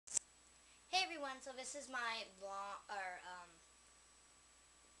Hey everyone, so this is my vlog or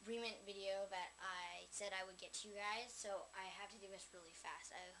Re-ment video that I said I would get to you guys. So I have to do this really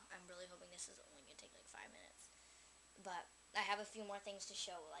fast. I'm really hoping this is only gonna take like 5 minutes. But I have a few more things to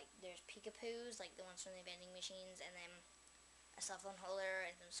show. Like there's peekapoos, like the ones from the vending machines, and then a cell phone holder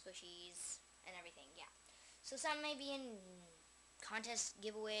and some squishies and everything. Yeah. So some may be in contest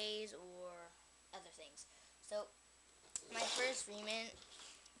giveaways or other things. So my first Re-ment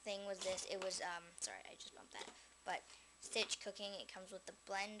thing was this. It was sorry, I just bumped that. But Stitch Cooking. It comes with the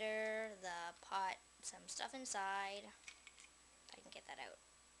blender, the pot, some stuff inside. If I can get that out.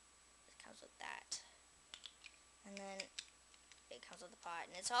 It comes with that. And then it comes with the pot,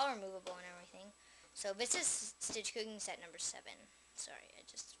 and it's all removable and everything. So this is Stitch Cooking set number 7. Sorry, I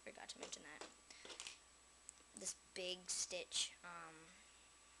just forgot to mention that. This big Stitch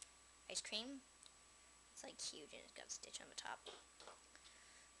ice cream. It's like huge, and it's got Stitch on the top.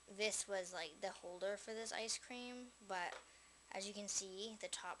 This was like the holder for this ice cream, but as you can see, the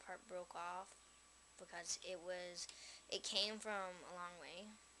top part broke off because it came from a long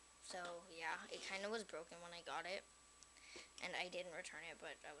way. So yeah, it kind of was broken when I got it, and I didn't return it,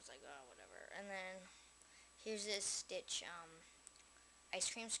 but I was like, oh, whatever. And then here's this Stitch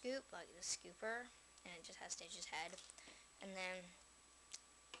ice cream scoop, like the scooper, and it just has Stitch's head. And then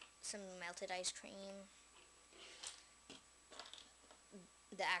some melted ice cream,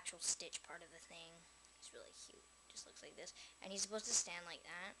 the actual Stitch part of the thing. It's really cute. Just looks like this. And he's supposed to stand like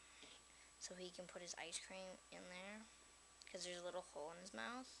that so he can put his ice cream in there because there's a little hole in his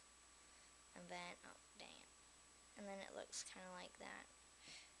mouth. And then, oh, dang it. And then it looks kind of like that.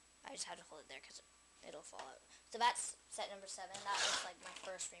 I just had to hold it there because it'll fall out. So that's set number 7. That was like my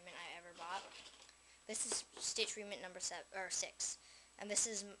first Re-ment I ever bought. This is Stitch Re-ment number 6. And this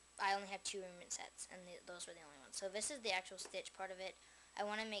is, I only have 2 Re-ment sets, and those were the only ones. So this is the actual Stitch part of it. I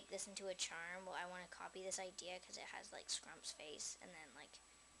want to make this into a charm. Well, I want to copy this idea because it has like Scrump's face and then like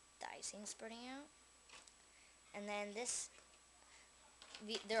the icing spurting out. And then this,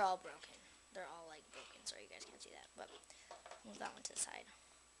 they're all broken. They're all like broken. Sorry, you guys can't see that, but move that one to the side.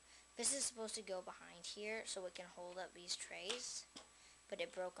 This is supposed to go behind here so it can hold up these trays, but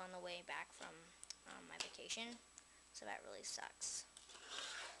it broke on the way back from my vacation, so that really sucks.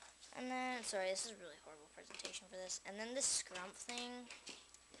 And then, sorry, this is a really horrible presentation for this. And then this Scrump thing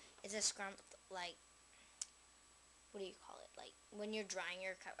is a Scrump, like, what do you call it? Like, when you're drying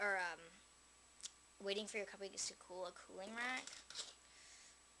your cup, or waiting for your cupcakes to cool, a cooling rack.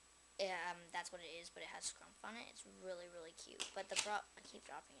 That's what it is, but it has Scrump on it. It's really, really cute. But I keep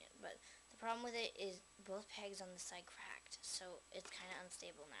dropping it, but the problem with it is both pegs on the side cracked, so it's kind of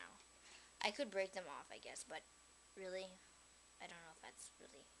unstable now. I could break them off, I guess, but really, I don't know if that's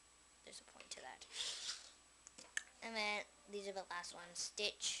really, there's a point to that. And then, these are the last ones.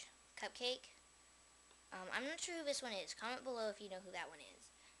 Stitch Cupcake. I'm not sure who this one is. Comment below if you know who that one is.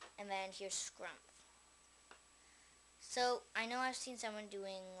 And then here's Scrump. So, I know I've seen someone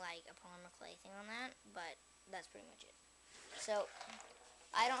doing like a polymer clay thing on that, but that's pretty much it. So,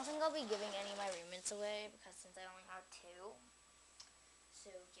 I don't think I'll be giving any of my Re-ments away because since I only have 2.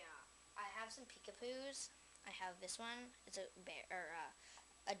 So, yeah. I have some peekapoos. I have this one. It's a bear, or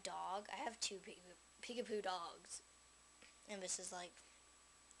a dog. I have 2 peekapoo dogs. And this is like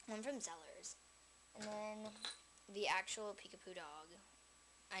one from Zellers. And then the actual peekapoo dog.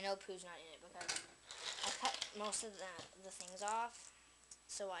 I know Pooh's not in it because I cut most of the things off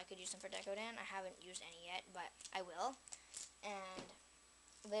so I could use them for Deco Dan. I haven't used any yet, but I will. And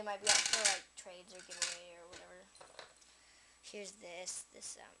they might be up for like trades or giveaway or whatever. Here's this. You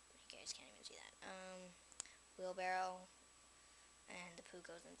guys can't even see that. Wheelbarrow. And the Pooh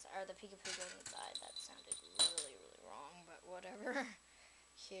goes inside, or the Peekapoo goes inside. That sounded really, really wrong, but whatever.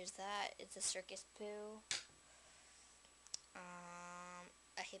 Here's that. It's a circus Pooh.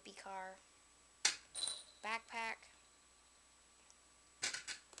 A hippie car. Backpack.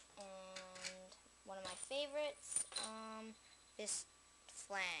 And one of my favorites, this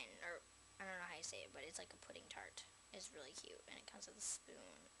flan, or I don't know how you say it, but it's like a pudding tart. It's really cute, and it comes with a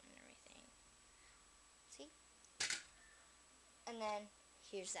spoon and everything. See? And then,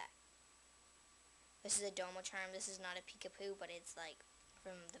 here's that. This is a Domo charm. This is not a Peekapoo, but it's like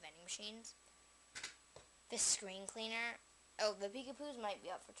from the vending machines. This screen cleaner. Oh, the Peekapoos might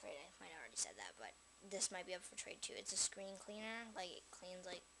be up for trade. I might have already said that, but this might be up for trade too. It's a screen cleaner. Like, it cleans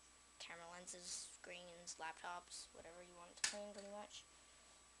like camera lenses, screens, laptops, whatever you want it to clean, pretty much.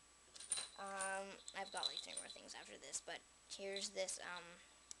 I've got like 3 more things after this, but here's this.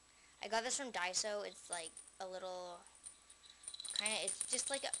 I got this from Daiso. It's like a little kind of. It's just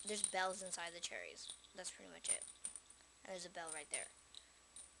like there's bells inside the cherries. That's pretty much it. And there's a bell right there.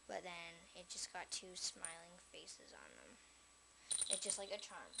 But then it just got two smiling faces on them. It's just like a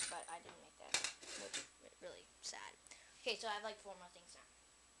charm, but I didn't make that, which is really sad. Okay, so I have like 4 more things now.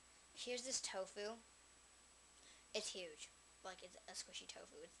 Here's this tofu. It's huge. Like, it's a squishy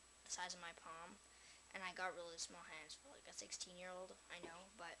tofu. It's the size of my palm. And I got really small hands for like a 16-year-old, I know,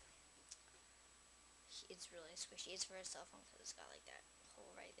 but it's really squishy. It's for a cell phone because it's got like that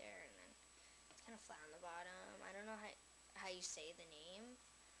hole right there, and then it's kind of flat on the bottom. I don't know how you say the name,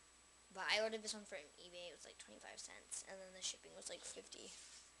 but I ordered this one from eBay. It was like 25 cents, and then the shipping was like 50.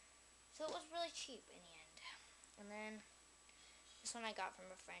 So it was really cheap in the end. And then this one I got from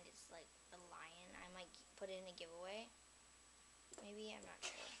a friend. It's like a lion. I might put it in a giveaway. Maybe, I'm not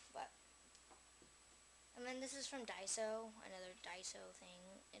sure, but. And then this is from Daiso, another Daiso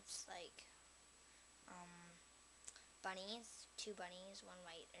thing. It's like bunnies, 2 bunnies, one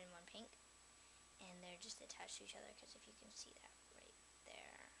white and one pink, and they're just attached to each other, because if you can see that right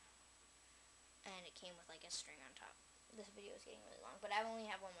there, and it came with like a string on top. This video is getting really long, but I only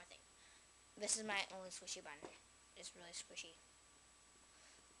have one more thing. This is my only squishy bun. It's really squishy.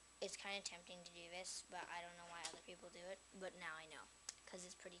 It's kind of tempting to do this, but I don't know why other people do it, but now I know, because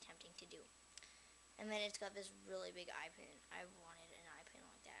it's pretty tempting to do. And then it's got this really big eye pin. I wanted an eye pin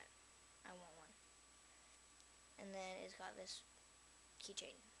like that. I want one. And then it's got this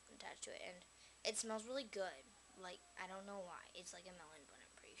keychain attached to it, and it smells really good. Like, I don't know why. It's like a melon, but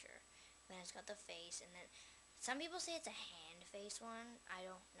I'm pretty sure. And then it's got the face, and then some people say it's a hand face one. I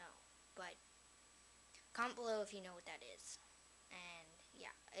don't know, but comment below if you know what that is. And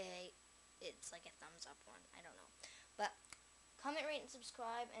yeah, it's like a thumbs up one. I don't know, but comment, rate, and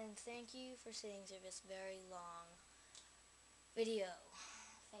subscribe, and thank you for sitting through this very long video.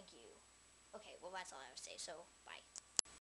 Thank you. Okay, well, that's all I have to say, so bye.